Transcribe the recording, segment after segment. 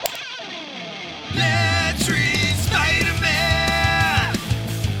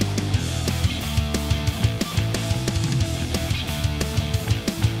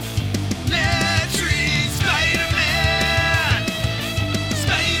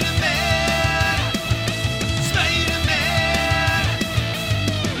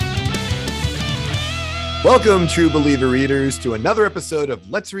Welcome, true believer readers, to another episode of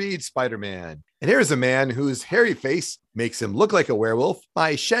Let's Read Spider-Man. And here's a man whose hairy face makes him look like a werewolf,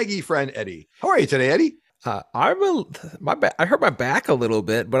 my shaggy friend Eddie. How are you today, Eddie? I hurt my back a little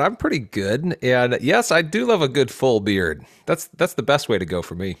bit, but I'm pretty good. And yes, I do love a good full beard. That's the best way to go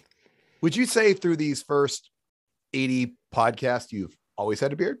for me. Would you say through these first 80 podcasts, you've always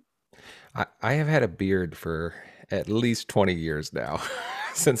had a beard? I have had a beard for at least 20 years now,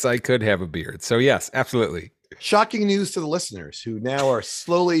 since I could have a beard. So yes, absolutely. Shocking news to the listeners who now are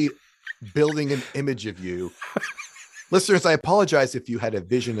slowly building an image of you. Listeners, I apologize if you had a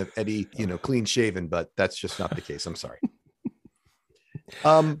vision of Eddie, clean shaven, but that's just not the case. I'm sorry.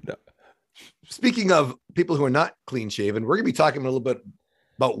 No. Speaking of people who are not clean shaven, we're going to be talking a little bit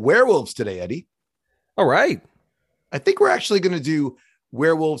about werewolves today, Eddie. All right. I think we're actually going to do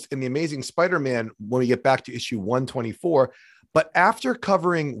werewolves in the Amazing Spider-Man when we get back to issue 124. But after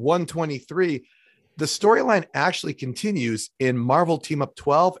covering 123, the storyline actually continues in Marvel Team Up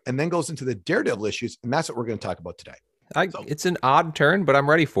 12 and then goes into the Daredevil issues. And that's what we're going to talk about today. It's an odd turn, but I'm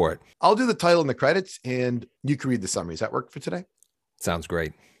ready for it. I'll do the title and the credits and you can read the summary. Does that work for today? Sounds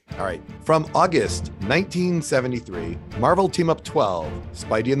great. All right. From August 1973, Marvel Team Up 12,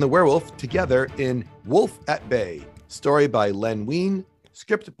 Spidey and the Werewolf together in Wolf at Bay. Story by Len Wein.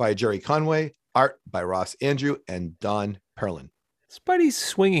 Script by Jerry Conway. Art by Ross Andrew and Don Perlin. Spidey's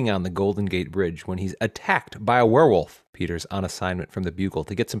swinging on the Golden Gate Bridge when he's attacked by a werewolf. Peter's on assignment from the Bugle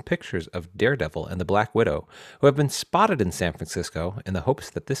to get some pictures of Daredevil and the Black Widow, who have been spotted in San Francisco, in the hopes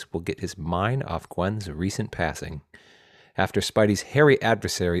that this will get his mind off Gwen's recent passing. After Spidey's hairy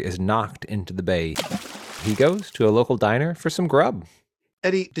adversary is knocked into the bay, he goes to a local diner for some grub.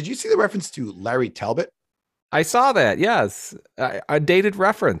 Eddie, did you see the reference to Larry Talbot? I saw that, yes. A dated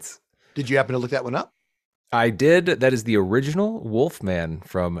reference. Did you happen to look that one up? I did. That is the original Wolfman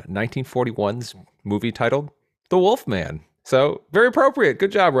from 1941's movie titled The Wolfman. So very appropriate.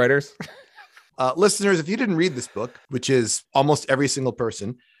 Good job, writers. Listeners, if you didn't read this book, which is almost every single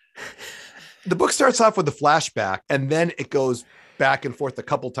person, the book starts off with a flashback and then it goes back and forth a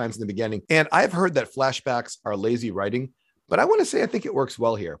couple times in the beginning. And I've heard that flashbacks are lazy writing, but I want to say I think it works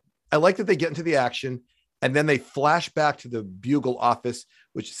well here. I like that they get into the action and then they flash back to the Bugle office,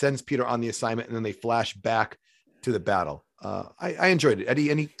 which sends Peter on the assignment, and then they flash back to the battle. I enjoyed it. Eddie,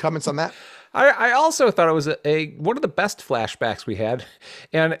 any comments on that? I also thought it was one of the best flashbacks we had.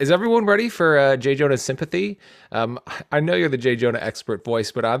 And is everyone ready for J. Jonah's sympathy? I know you're the J. Jonah expert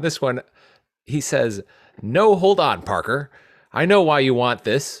voice, but on this one, he says, "No, hold on, Parker. I know why you want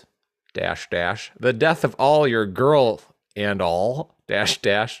this, ... the death of all your girl and all, ...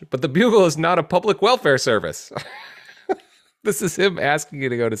 but the Bugle is not a public welfare service." This is him asking you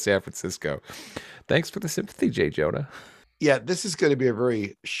to go to San Francisco. Thanks for the sympathy, J. Jonah. Yeah, this is going to be a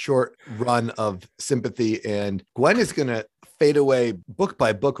very short run of sympathy, and Gwen is going to fade away book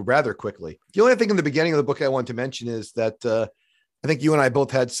by book rather quickly. The only thing in the beginning of the book I want to mention is that I think you and I both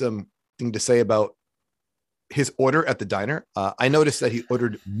had something to say about his order at the diner. I noticed that he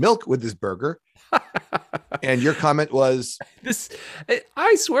ordered milk with his burger. And your comment was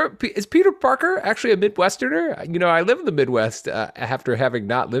I swear, is Peter Parker actually a Midwesterner? I live in the Midwest after having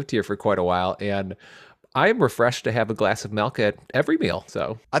not lived here for quite a while, and I am refreshed to have a glass of milk at every meal.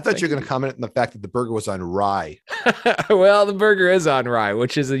 So I thought you were going to comment on the fact that the burger was on rye. Well, the burger is on rye,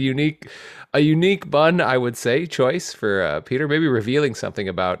 which is a unique bun, I would say, choice for Peter, maybe revealing something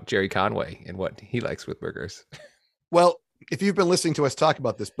about Jerry Conway and what he likes with burgers. Well, if you've been listening to us talk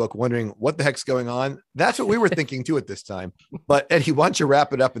about this book, wondering what the heck's going on, that's what we were thinking too at this time. But Eddie, why don't you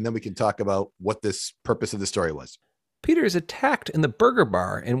wrap it up and then we can talk about what this purpose of the story was. Peter is attacked in the burger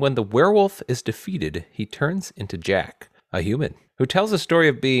bar, and when the werewolf is defeated, he turns into Jack, a human, who tells a story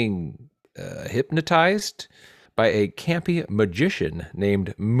of being hypnotized by a campy magician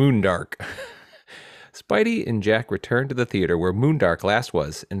named Moondark. Spidey and Jack return to the theater where Moondark last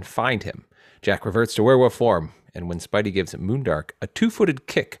was and find him. Jack reverts to werewolf form, and when Spidey gives Moondark a two-footed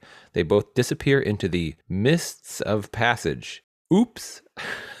kick, they both disappear into the mists of passage. Oops,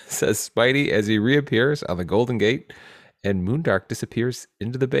 says Spidey as he reappears on the Golden Gate, and Moondark disappears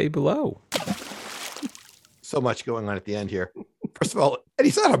into the bay below. So much going on at the end here. First of all,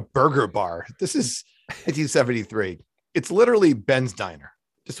 Eddie's not a burger bar. This is 1973. It's literally Ben's Diner.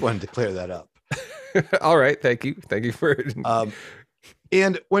 Just wanted to clear that up. All right. Thank you. Thank you for it.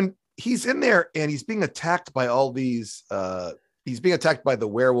 And when he's in there and he's being attacked by all these, he's being attacked by the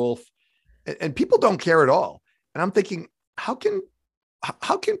werewolf and people don't care at all. And I'm thinking, how can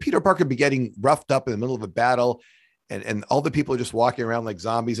Peter Parker be getting roughed up in the middle of a battle and all the people are just walking around like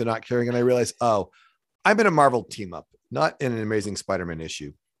zombies and not caring? And I realized, oh, I'm in a Marvel team up, not in an Amazing Spider-Man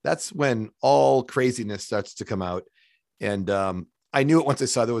issue. that's when all craziness starts to come out. And I knew it once I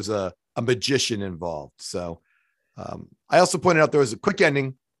saw there was a magician involved. So I also pointed out there was a quick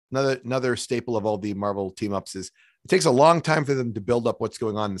ending. Another staple of all the Marvel team ups is it takes a long time for them to build up what's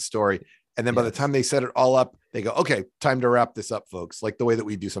going on in the story. And then by the time they set it all up, they go, okay, time to wrap this up, folks. Like the way that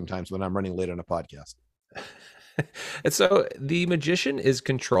we do sometimes when I'm running late on a podcast. And so the magician is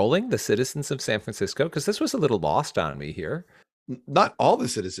controlling the citizens of San Francisco, because this was a little lost on me here. Not all the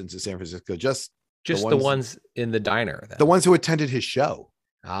citizens of San Francisco, just the ones in the diner. Then. The ones who attended his show.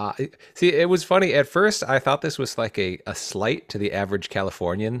 See, it was funny. At first, I thought this was like a slight to the average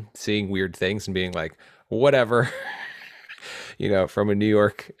Californian seeing weird things and being like, whatever, from a New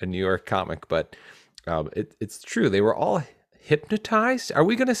York comic. But it's true. They were all hypnotized. Are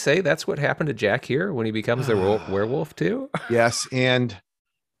we going to say that's what happened to Jack here when he becomes the werewolf too? Yes. And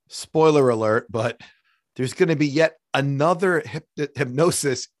spoiler alert, but there's going to be yet another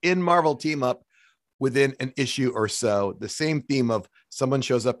hypnosis in Marvel Team Up within an issue or so. The same theme of someone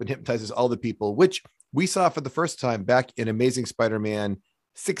shows up and hypnotizes all the people, which we saw for the first time back in Amazing Spider-Man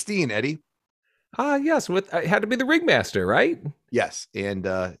 16, Eddie. Yes. It had to be the Ringmaster, right? Yes. And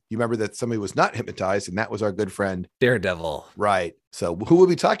you remember that somebody was not hypnotized, and that was our good friend Daredevil. Right. So who we'll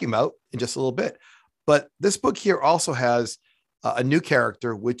be talking about in just a little bit. But this book here also has a new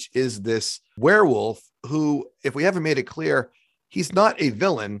character, which is this werewolf who, if we haven't made it clear, he's not a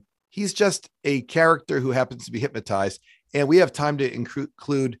villain. He's just a character who happens to be hypnotized. And we have time to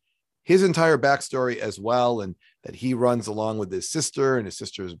include his entire backstory as well. And that he runs along with his sister and his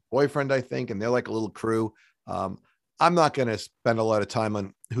sister's boyfriend, I think. And they're like a little crew. I'm not going to spend a lot of time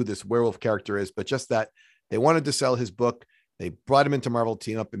on who this werewolf character is, but just that they wanted to sell his book. They brought him into Marvel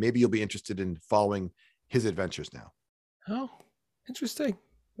Team Up, and maybe you'll be interested in following his adventures now. Oh, interesting.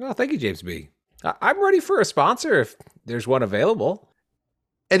 Well, thank you, James B. I'm ready for a sponsor if there's one available.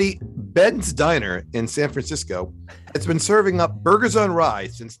 Eddie, Ben's Diner in San Francisco has been serving up burgers on rye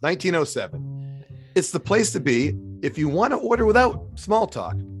since 1907. It's the place to be if you want to order without small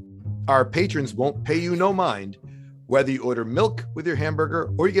talk. Our patrons won't pay you no mind, whether you order milk with your hamburger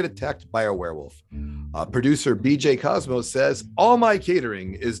or you get attacked by a werewolf. Producer BJ Cosmos says, all my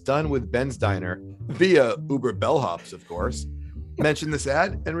catering is done with Ben's Diner via Uber Bellhops, of course. Mention this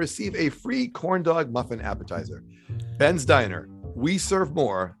ad and receive a free corn dog muffin appetizer. Ben's Diner. We serve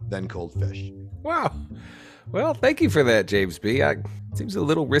more than cold fish. Wow. Well, thank you for that, James B. It seems a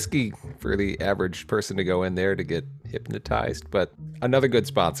little risky for the average person to go in there to get hypnotized, but another good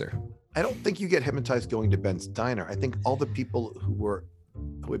sponsor. I don't think you get hypnotized going to Ben's Diner. I think all the people who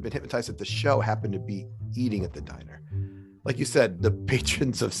had been hypnotized at the show happened to be eating at the diner. Like you said, the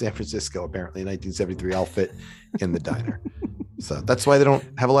patrons of San Francisco, apparently in 1973, all fit in the diner. So that's why they don't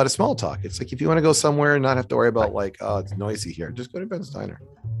have a lot of small talk. It's like, if you want to go somewhere and not have to worry about like, oh, it's noisy here, just go to Ben's Diner.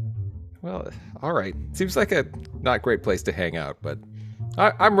 Well, all right. Seems like a not great place to hang out, but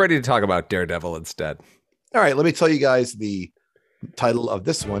I'm ready to talk about Daredevil instead. All right. Let me tell you guys the title of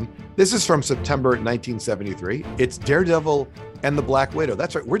this one. This is from September 1973. It's Daredevil and the Black Widow.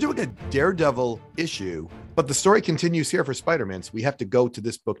 That's right. We're doing a Daredevil issue, but the story continues here for Spider-Man. So we have to go to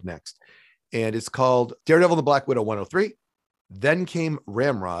this book next. And it's called Daredevil and the Black Widow 103. Then came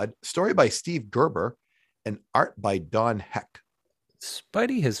Ramrod, story by Steve Gerber and art by Don Heck.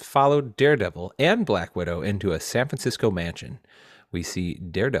 Spidey has followed Daredevil and Black Widow into a San Francisco mansion. We see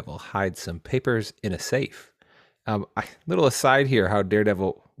Daredevil hide some papers in a safe. Little aside here, how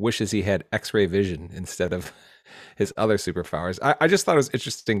Daredevil wishes he had X-ray vision instead of his other superpowers. I just thought it was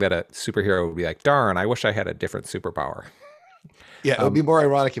interesting that a superhero would be like, darn, I wish I had a different superpower. Yeah, it would be more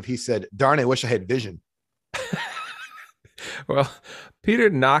ironic if he said, darn, I wish I had vision. Well, Peter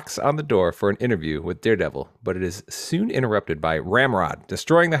knocks on the door for an interview with Daredevil, but it is soon interrupted by Ramrod,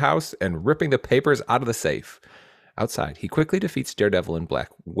 destroying the house and ripping the papers out of the safe. Outside, he quickly defeats Daredevil and Black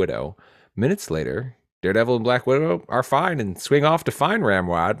Widow. Minutes later, Daredevil and Black Widow are fine and swing off to find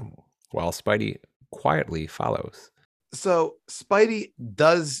Ramrod, while Spidey quietly follows. So Spidey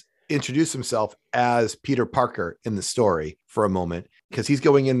does introduce himself as Peter Parker in the story for a moment, because he's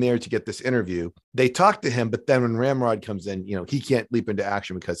going in there to get this interview. They talk to him, but then when Ramrod comes in, he can't leap into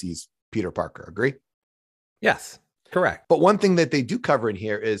action because he's Peter Parker. Agree? Yes, correct. But one thing that they do cover in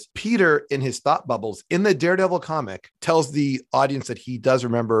here is Peter, in his thought bubbles in the Daredevil comic, tells the audience that he does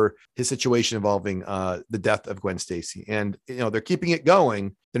remember his situation involving the death of Gwen Stacy. And, they're keeping it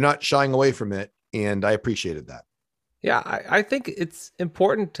going. They're not shying away from it. And I appreciated that. Yeah, I think it's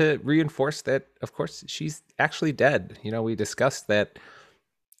important to reinforce that, of course, she's actually dead. We discussed that.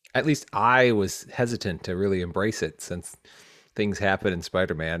 At least I was hesitant to really embrace it since things happen in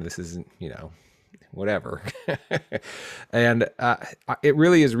Spider-Man. This isn't, whatever. And it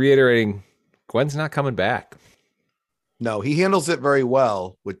really is reiterating Gwen's not coming back. No, he handles it very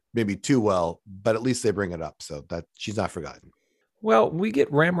well, with maybe too well, but at least they bring it up so that she's not forgotten. Well, we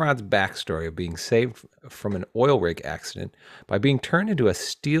get Ramrod's backstory of being saved from an oil rig accident by being turned into a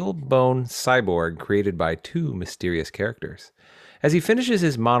steel bone cyborg created by two mysterious characters. As he finishes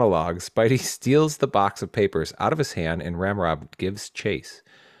his monologue, Spidey steals the box of papers out of his hand and Ramrod gives chase.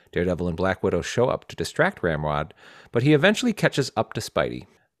 Daredevil and Black Widow show up to distract Ramrod, but he eventually catches up to Spidey.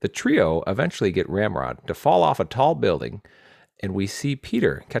 The trio eventually get Ramrod to fall off a tall building, and we see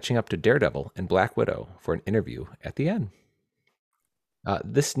Peter catching up to Daredevil and Black Widow for an interview at the end.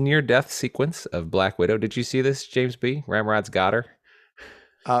 This near-death sequence of Black Widow, did you see this, James B? Ramrod's got her.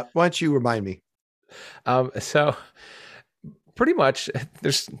 Why don't you remind me? So pretty much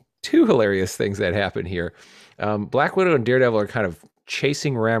there's two hilarious things that happen here. Black Widow and Daredevil are kind of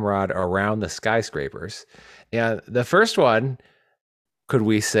chasing Ramrod around the skyscrapers. And the first one, could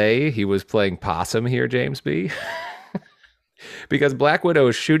we say he was playing possum here, James B? Because Black Widow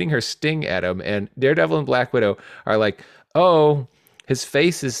is shooting her sting at him, and Daredevil and Black Widow are like, oh, his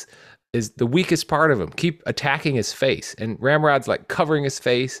face is the weakest part of him. Keep attacking his face. And Ramrod's like covering his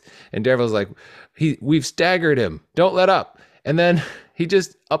face, and Daredevil's like, we've staggered him. Don't let up. And then he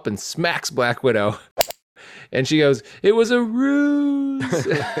just up and smacks Black Widow. And she goes, it was a ruse,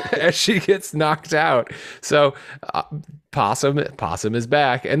 as she gets knocked out. So Possum is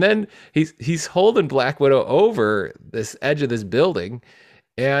back. And then he's holding Black Widow over this edge of this building.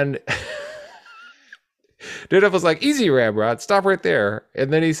 And Daredevil's like, easy, Ramrod, stop right there.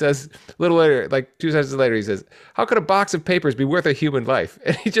 And then he says, a little later, like 2 sentences later, he says, how could a box of papers be worth a human life?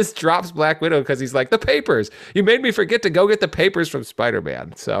 And he just drops Black Widow because he's like, the papers. You made me forget to go get the papers from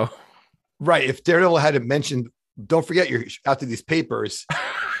Spider-Man. So... Right. If Daredevil hadn't mentioned, don't forget you're after these papers,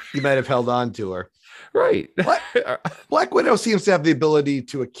 he might have held on to her. Right. Black Widow seems to have the ability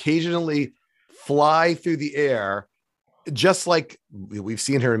to occasionally fly through the air, just like we've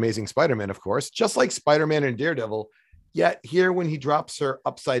seen her in Amazing Spider-Man, of course, just like Spider-Man and Daredevil. Yet here, when he drops her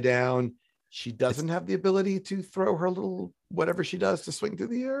upside down, she doesn't have the ability to throw her little whatever she does to swing through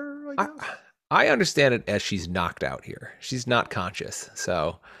the air. I understand it as she's knocked out here. She's not conscious.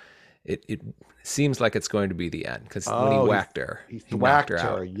 So it seems like it's going to be the end because when he whacked her, he whacked her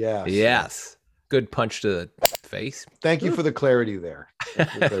out. Yes. Good punch to the face. Thank you for the clarity there.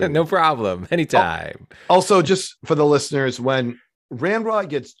 No problem. Anytime. Also, just for the listeners, when Ramrod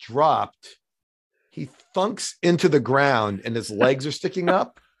gets dropped, he thunks into the ground and his legs are sticking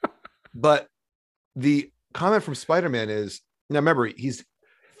up. But the comment from Spider-Man is, now remember, he's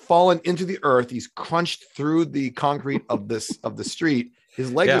fallen into the earth. He's crunched through the concrete of the street.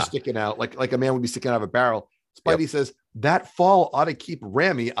 His legs are sticking out like a man would be sticking out of a barrel. Spidey says that fall ought to keep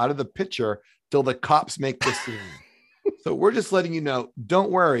Rami out of the picture till the cops make the scene. So we're just letting you know, don't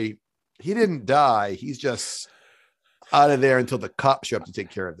worry. He didn't die. He's just out of there until the cops show up to take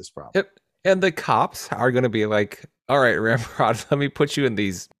care of this problem. Yep. And the cops are going to be like, all right, Ramrod, let me put you in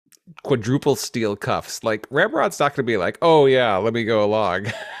these quadruple steel cuffs. Like Ramrod's not going to be like, oh yeah, let me go along.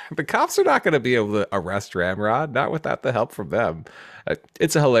 The cops are not going to be able to arrest Ramrod, not without the help from them.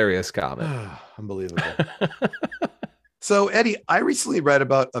 It's a hilarious comment. Unbelievable. So Eddie, I recently read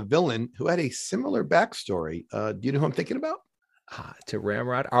about a villain who had a similar backstory. Do you know who I'm thinking about? To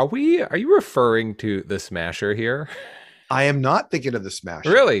Ramrod? Are you referring to the Smasher here? I am not thinking of the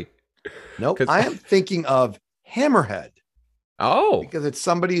Smasher. Really? Nope. I am thinking of Hammerhead. Oh, because it's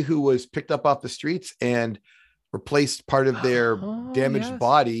somebody who was picked up off the streets and replaced part of their damaged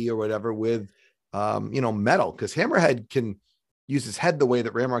body or whatever with, metal. Because Hammerhead can use his head the way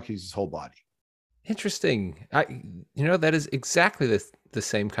that Ramrod can use his whole body. Interesting. That is exactly the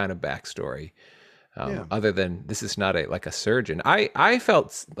same kind of backstory. Other than this is not a surgeon. I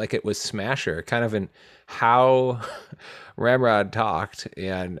felt like it was Smasher, kind of in how Ramrod talked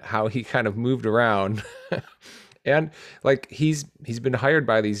and how he kind of moved around. And like he's been hired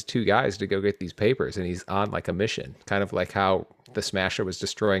by these two guys to go get these papers, and he's on like a mission, kind of like how the Smasher was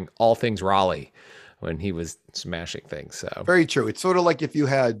destroying all things Raleigh when he was smashing things. So very true. It's sort of like if you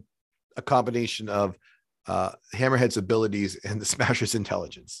had a combination of Hammerhead's abilities and the Smasher's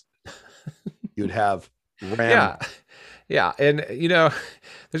intelligence. You'd have Ram. Yeah. And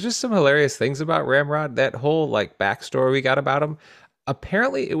there's just some hilarious things about Ramrod. That whole like backstory we got about him.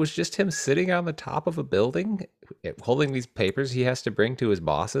 Apparently it was just him sitting on the top of a building holding these papers he has to bring to his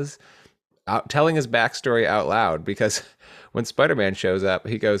bosses, telling his backstory out loud, because when Spider-Man shows up,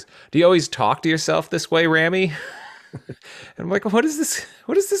 he goes, do you always talk to yourself this way, Rami? And I'm like, what is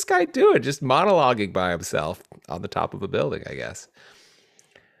this guy doing? Just monologuing by himself on the top of a building, I guess.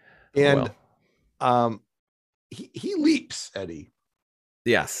 And Um, he leaps, Eddie.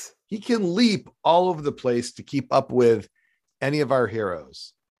 Yes. He can leap all over the place to keep up with any of our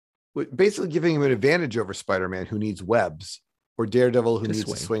heroes, basically giving him an advantage over Spider-Man, who needs webs, or Daredevil, who needs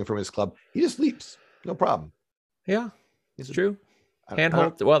to swing from his club. He just leaps, no problem. Yeah, it's true.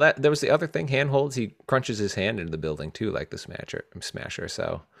 Handhold. Well, that was the other thing. Handholds. He crunches his hand into the building too, like the Smasher.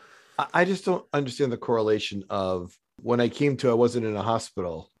 So I just don't understand the correlation of when I came to, I wasn't in a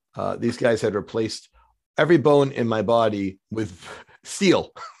hospital. These guys had replaced every bone in my body with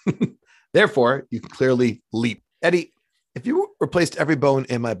steel. Therefore, you can clearly leap. Eddie, if you replaced every bone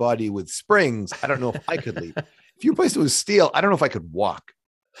in my body with springs, I don't know if I could leap. If you replaced it with steel, I don't know if I could walk.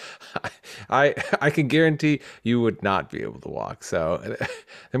 I can guarantee you would not be able to walk. So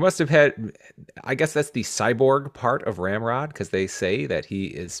they must have had, I guess that's the cyborg part of Ramrod, because they say that he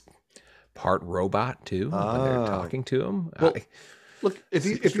is part robot too when they're talking to him. Well, look,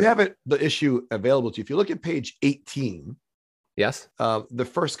 if you haven't the issue available to you, if you look at page 18, yes, the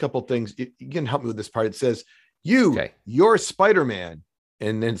first couple things, you can help me with this part. It says, you're Spider-Man.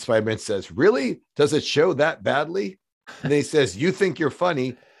 And then Spider-Man says, really? Does it show that badly? And then he says, you think you're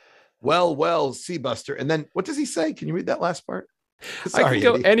funny. Well, Seabuster. And then what does he say? Can you read that last part? Sorry, I can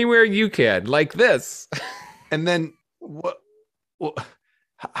go anywhere you can, like this. And then what's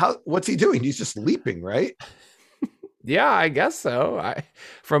he doing? He's just leaping, right? Yeah, I guess so.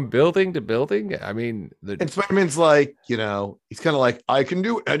 From building to building. I mean, and Spider-Man's like, he's kind of like, I can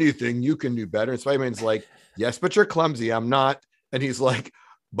do anything. You can do better. And Spider-Man's like, yes, but you're clumsy. I'm not. And he's like,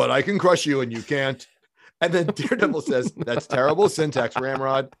 but I can crush you and you can't. And then Daredevil says, that's terrible syntax,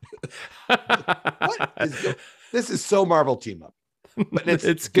 Ramrod. This is so Marvel team up. But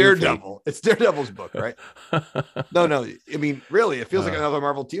it's Daredevil. It's Daredevil's book, right? No. I mean, really, it feels like another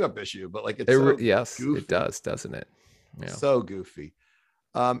Marvel team up issue, but like yes, goofy. It does, doesn't it? Yeah. So goofy.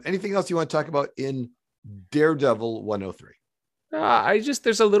 Anything else you want to talk about in Daredevil 103?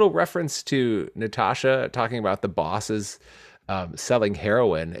 There's a little reference to Natasha talking about the bosses selling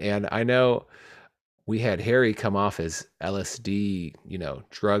heroin. And I know we had Harry come off as LSD,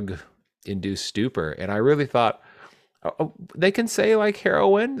 drug induced stupor. And I really thought, they can say like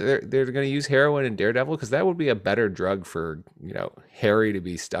heroin. They're going to use heroin in Daredevil, because that would be a better drug for, Harry to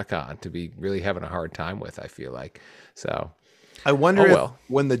be stuck on, to be really having a hard time with, I feel like. So I wonder if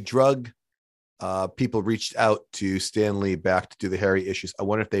when the drug people reached out to Stan Lee back to do the Harry issues, I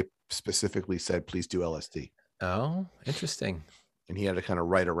wonder if they specifically said, please do LSD. Oh, interesting. And he had to kind of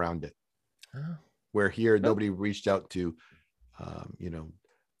write around it. Oh. Where here, nobody reached out to,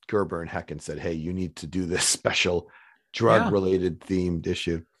 Gerber and Heck and said, hey, you need to do this special drug-related themed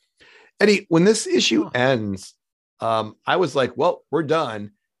issue. Eddie, when this issue ends, I was like, well, we're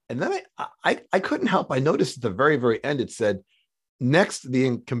done. And then I couldn't help. I noticed at the very, very end, it said, next, the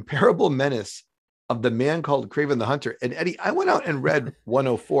incomparable menace of the man called Kraven the Hunter. And Eddie, I went out and read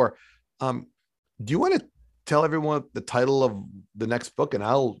 104. Do you want to tell everyone the title of the next book? And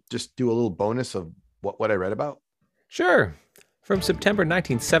I'll just do a little bonus of what I read about. Sure. From September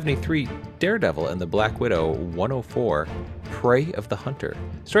 1973, Daredevil and the Black Widow 104, Prey of the Hunter.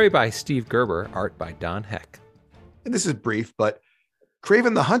 Story by Steve Gerber, art by Don Heck. And this is brief, but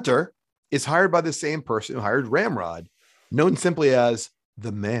Kraven the Hunter is hired by the same person who hired Ramrod, known simply as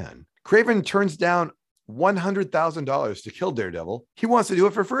the Man. Kraven turns down $100,000 to kill Daredevil. He wants to do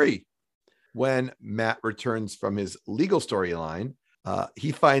it for free. When Matt returns from his legal storyline,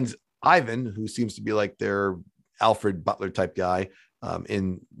 he finds Ivan, who seems to be like their Alfred Butler type guy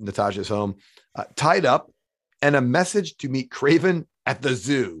in Natasha's home, tied up, and a message to meet Kraven at the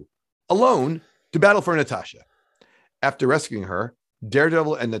zoo, alone, to battle for Natasha. After rescuing her,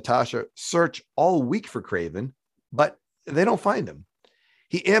 Daredevil and Natasha search all week for Kraven, but they don't find him.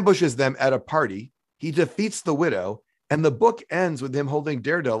 He ambushes them at a party. He defeats the widow, and the book ends with him holding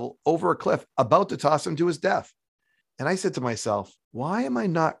Daredevil over a cliff, about to toss him to his death. And I said to myself, why am I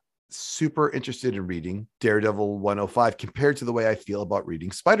not super interested in reading Daredevil 105 compared to the way I feel about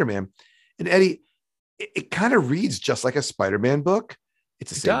reading Spider-Man? And Eddie, it kind of reads just like a Spider-Man book.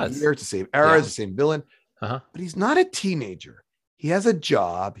 It's the same year, it's the same era, it's the same villain, but he's not a teenager. He has a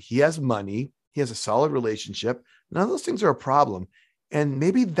job, he has money, he has a solid relationship. None of those things are a problem. And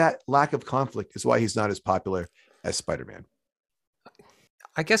maybe that lack of conflict is why he's not as popular as Spider-Man.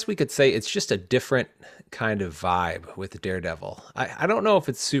 I guess we could say it's just a different kind of vibe with Daredevil. I don't know if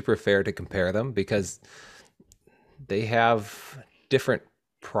it's super fair to compare them, because they have different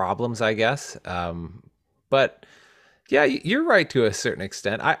problems, I guess. But yeah, you're right to a certain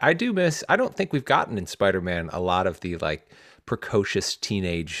extent. I don't think we've gotten in Spider-Man a lot of the like precocious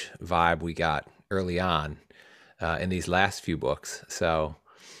teenage vibe we got early on in these last few books. So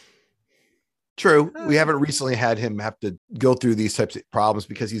True. We haven't recently had him have to go through these types of problems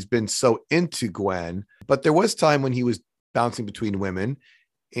because he's been so into Gwen. But there was time when he was bouncing between women.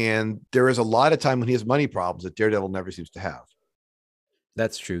 And there is a lot of time when he has money problems that Daredevil never seems to have.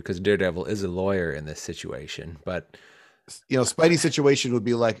 That's true, because Daredevil is a lawyer in this situation. But, Spidey's situation would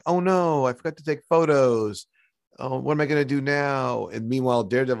be like, oh no, I forgot to take photos. Oh, what am I going to do now? And meanwhile,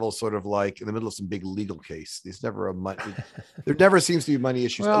 Daredevil's sort of like in the middle of some big legal case. There's never a money. There never seems to be money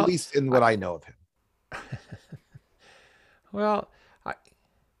issues, at least in what I know of him. Well,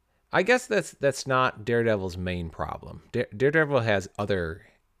 I guess that's not Daredevil's main problem. Daredevil has other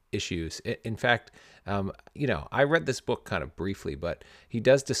issues. In fact, I read this book kind of briefly, but he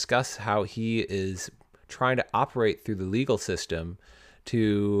does discuss how he is trying to operate through the legal system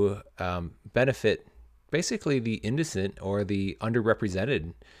to benefit basically the innocent or the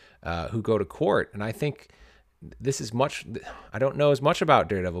underrepresented who go to court. And I think this is I don't know as much about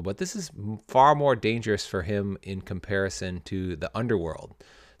Daredevil, but this is far more dangerous for him in comparison to the underworld,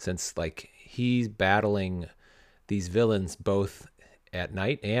 since like he's battling these villains both at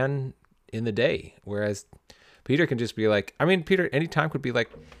night and in the day. Whereas Peter can just be like, Peter anytime could be like,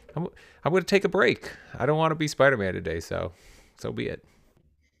 I'm going to take a break. I don't want to be Spider-Man today. So be it.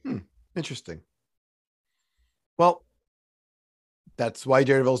 Interesting. Well, that's why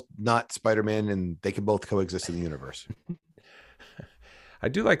Daredevil's not Spider-Man, and they can both coexist in the universe. I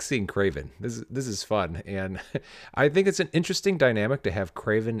do like seeing Kraven. This is fun, and I think it's an interesting dynamic to have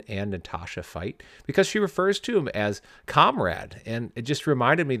Kraven and Natasha fight, because she refers to him as comrade, and it just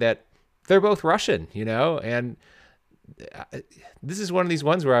reminded me that they're both Russian, and this is one of these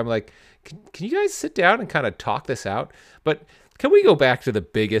ones where I'm like, can you guys sit down and kind of talk this out? But can we go back to the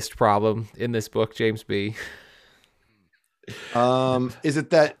biggest problem in this book, James B.? Is it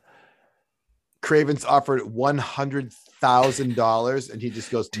that Kraven's offered $100,000 and he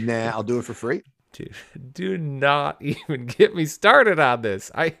just goes, nah, I'll do it for free? Dude, do not even get me started on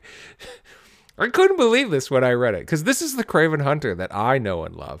this. I couldn't believe this when I read it, because this is the Kraven Hunter that I know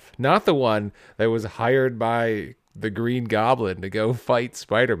and love, not the one that was hired by the Green Goblin to go fight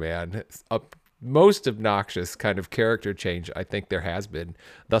Spider-Man. It's a most obnoxious kind of character change I think there has been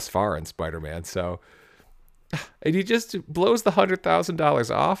thus far in Spider-Man. So, and he just blows the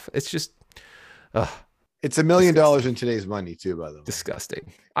 $100,000 off. It's just, it's $1 million in today's money too, by the way.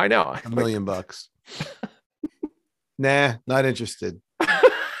 Disgusting. I know. $1 million. Nah, not interested.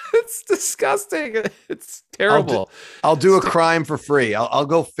 It's disgusting. It's terrible. I'll do a crime for free. I'll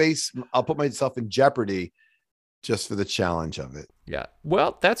put myself in jeopardy just for the challenge of it. Yeah.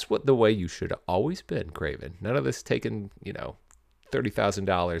 Well, that's the way you should have always been, Kraven. None of this taking,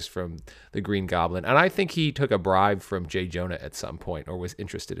 $30,000 from the Green Goblin. And I think he took a bribe from Jay Jonah at some point, or was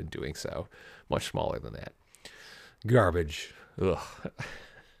interested in doing so. Much smaller than that. Garbage. Ugh.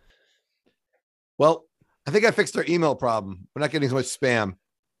 Well, I think I fixed our email problem. We're not getting so much spam.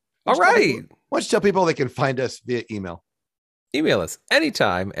 All right. Why don't you tell people they can find us via email? Email us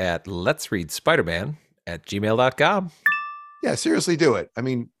anytime at letsreadspiderman@gmail.com. Yeah, seriously, do it. I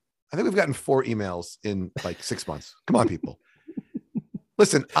think we've gotten 4 emails in like 6 months. Come on, people.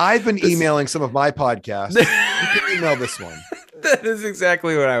 Listen, I've been emailing some of my podcasts. You can email this one. That is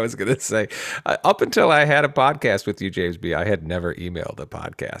exactly what I was going to say. Up until I had a podcast with you, James B., I had never emailed a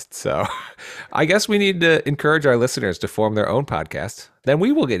podcast. So I guess we need to encourage our listeners to form their own podcasts. Then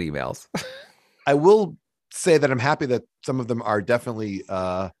we will get emails. I will say that I'm happy that some of them are definitely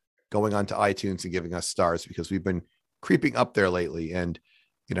going on to iTunes and giving us stars, because we've been creeping up there lately, and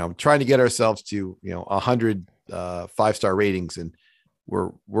trying to get ourselves to 100 5-star ratings, and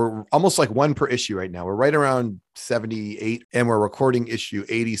we're almost like 1 per issue right now. We're right around 78, and we're recording issue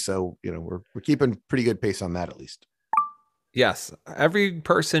 80, so we're keeping pretty good pace on that, at least. Yes, every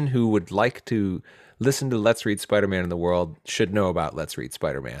person who would like to listen to Let's Read Spider-Man in the world should know about Let's Read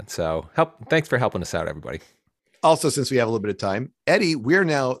Spider-Man. So thanks for helping us out, everybody. Also, since we have a little bit of time, Eddie, we're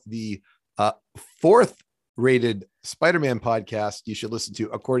now the 4th rated Spider-Man podcast you should listen to,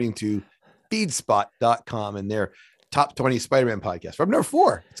 according to feedspot.com and their top 20 Spider-Man podcasts. From number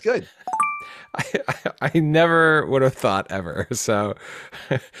 4. It's good. I never would have thought ever. So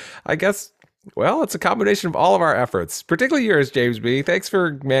I guess, well, it's a combination of all of our efforts, particularly yours, James B. Thanks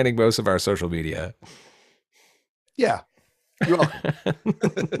for manning most of our social media. Yeah. You're welcome.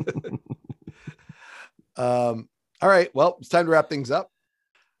 All right. Well, it's time to wrap things up.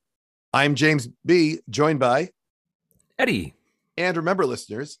 I'm James B., joined by Eddie. And remember,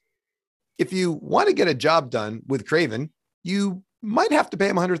 listeners, if you want to get a job done with Kraven, you might have to pay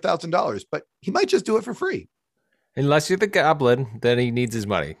him $100,000, but he might just do it for free. Unless you're the Goblin, then he needs his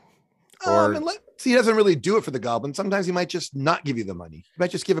money. He doesn't really do it for the Goblin. Sometimes he might just not give you the money. He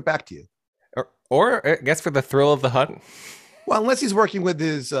might just give it back to you. Or I guess for the thrill of the hunt. Well, unless he's working with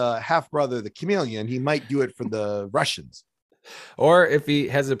his half brother, the chameleon, he might do it for the Russians. Or if he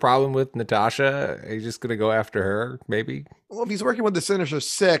has a problem with Natasha, he's just going to go after her, maybe. Well, if he's working with the Sinister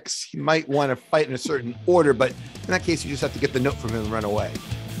Six, he might want to fight in a certain order, but in that case, you just have to get the note from him and run away.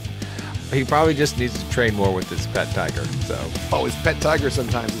 He probably just needs to train more with his pet tiger. So, oh, his pet tiger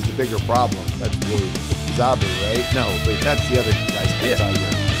sometimes is the bigger problem. That's really Zabu, right? No, but that's the other guy's pet tiger.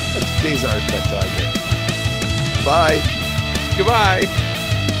 That's Kazar's pet tiger. Bye. Goodbye.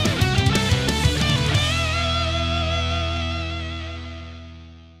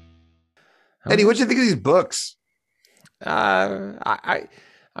 Eddie, what do you think of these books? I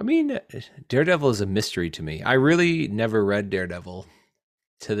mean, Daredevil is a mystery to me. I really never read Daredevil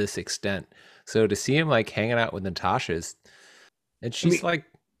to this extent. So to see him like hanging out with Natasha, and she's like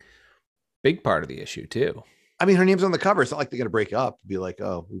big part of the issue too. I mean, her name's on the cover. It's not like they're gonna break up. Be like,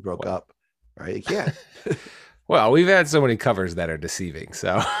 oh, we broke up, right? You can't. Well, we've had so many covers that are deceiving.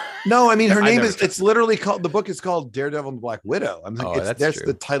 So no, I mean, her name is. It's literally called. The book is called Daredevil and the Black Widow. I'm like, that's true.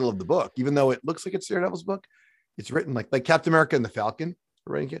 The title of the book, even though it looks like it's Daredevil's book. It's written like Captain America and the Falcon.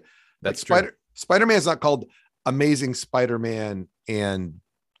 Right? That's like Spider-Man is not called Amazing Spider-Man and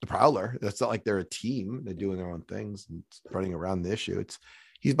the Prowler. That's not like they're a team. They're doing their own things and running around the issue.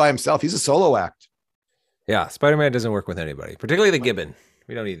 He's by himself. He's a solo act. Yeah, Spider-Man doesn't work with anybody, particularly the Gibbon.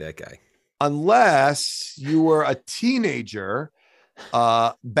 We don't need that guy. Unless you were a teenager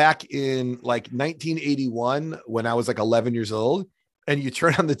back in like 1981 when I was like 11 years old, and you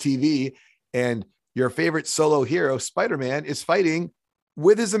turn on the TV and your favorite solo hero, Spider-Man, is fighting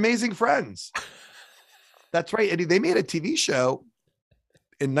with his amazing friends. That's right, Eddie. They made a TV show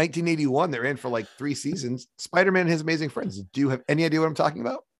in 1981 that ran for like 3 seasons. Spider-Man and his amazing friends. Do you have any idea what I'm talking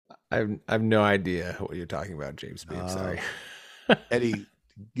about? I have no idea what you're talking about, James B. I'm sorry. Eddie,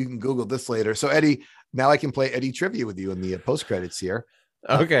 you can Google this later. So, Eddie, now I can play Eddie trivia with you in the post credits here.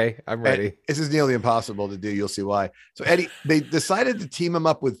 Okay, I'm ready. This is nearly impossible to do. You'll see why. So, Eddie, they decided to team him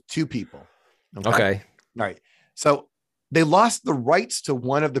up with 2 people. Okay. All right. So they lost the rights to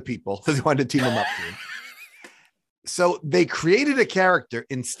one of the people that they wanted to team him up to. So they created a character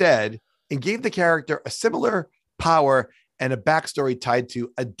instead and gave the character a similar power and a backstory tied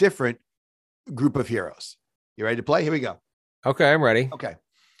to a different group of heroes. You ready to play? Here we go. Okay, I'm ready. Okay.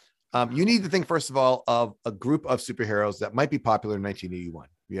 You need to think, first of all, of a group of superheroes that might be popular in 1981.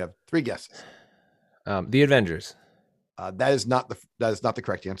 You have 3 guesses. The Avengers. That is not the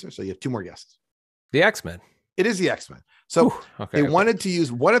correct answer. So you have 2 more guesses. The X-Men. It is the X-Men. So they wanted to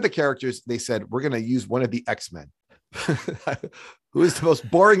use one of the characters. They said, we're going to use one of the X-Men. Who is the most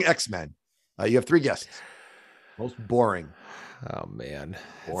boring X-Men? You have 3 guesses. Most boring. Oh, man.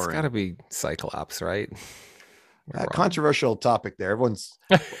 Boring. It's got to be Cyclops, right? Controversial topic there.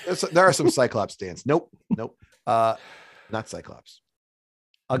 There are some Cyclops stands. Nope. Not Cyclops.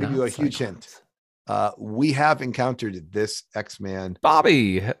 I'll give you a huge hint. We have encountered this X-Man.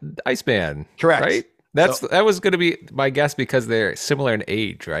 Bobby, Iceman. Correct. Right? That was going to be my guess because they're similar in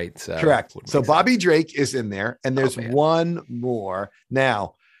age, right? So correct. So Bobby Drake is in there, and there's one more.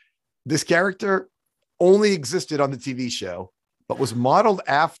 Now, this character only existed on the TV show, but was modeled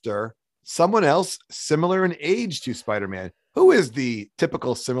after someone else similar in age to Spider-Man. Who is the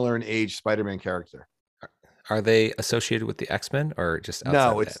typical similar in age Spider-Man character? Are they associated with the X-Men or just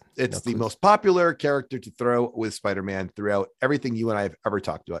no? It's the most popular character to throw with Spider-Man throughout everything you and I have ever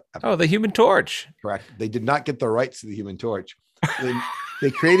talked about. Oh, the Human Torch. Correct. They did not get the rights to the Human Torch.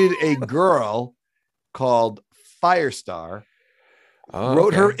 They created a girl called Firestar.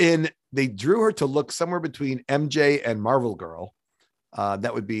 Wrote her in. They drew her to look somewhere between MJ and Marvel Girl.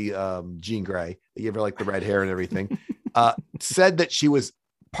 That would be Jean Grey. They gave her like the red hair and everything. Said that she was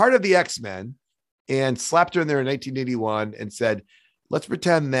part of the X-Men. And slapped her in there in 1981 and said, let's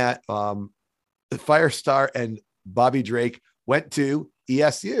pretend that Firestar and Bobby Drake went to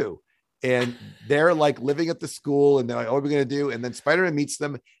ESU and they're like living at the school and they're like, what are we going to do? And then Spider-Man meets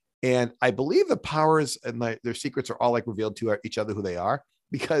them. And I believe the powers and their secrets are all like revealed to each other who they are,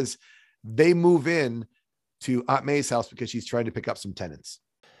 because they move in to Aunt May's house because she's trying to pick up some tenants.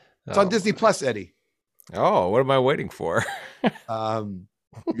 It's on Disney Plus, Eddie. Oh, what am I waiting for?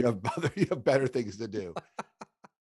 You have better things to do.